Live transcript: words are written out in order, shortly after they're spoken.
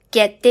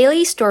Get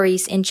daily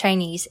stories in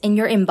Chinese in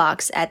your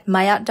inbox at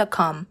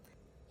maya.com.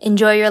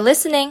 Enjoy your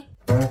listening!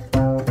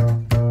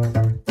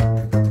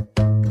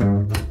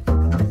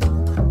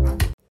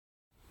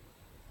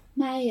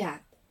 麦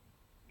雅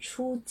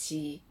初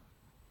级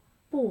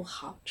不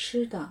好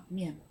吃的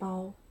面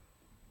包。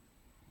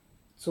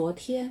昨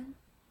天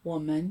我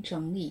们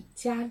整理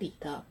家里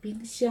的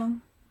冰箱，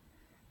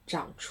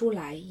找出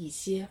来一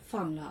些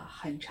放了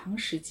很长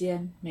时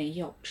间没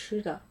有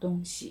吃的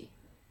东西，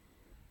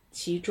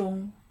其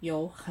中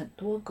有很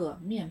多个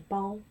面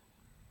包。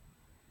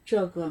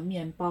这个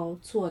面包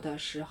做的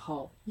时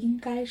候应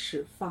该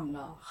是放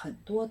了很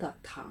多的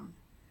糖，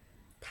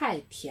太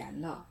甜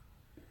了，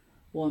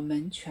我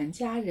们全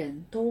家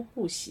人都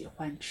不喜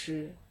欢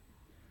吃，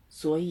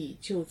所以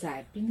就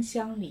在冰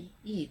箱里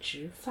一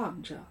直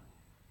放着。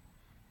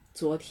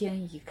昨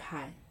天一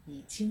看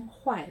已经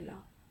坏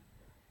了，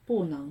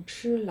不能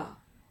吃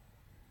了。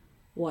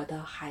我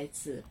的孩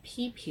子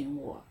批评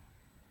我，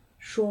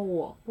说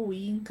我不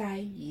应该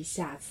一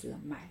下子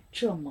买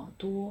这么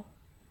多。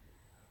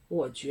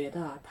我觉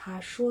得他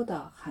说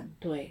得很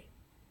对。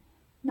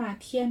那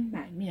天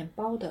买面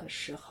包的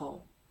时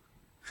候，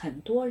很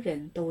多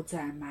人都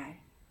在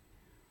买，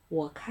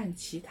我看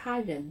其他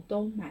人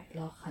都买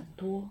了很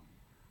多。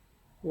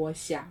我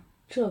想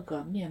这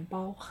个面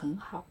包很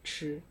好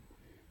吃，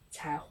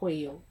才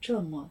会有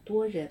这么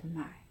多人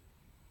买。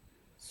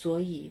所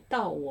以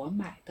到我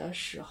买的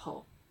时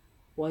候，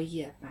我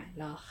也买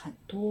了很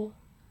多。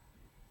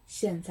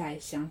现在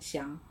想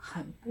想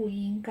很不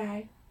应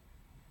该，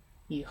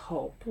以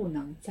后不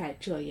能再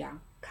这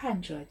样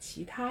看着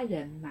其他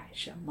人买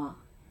什么，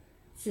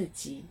自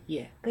己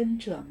也跟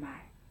着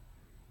买。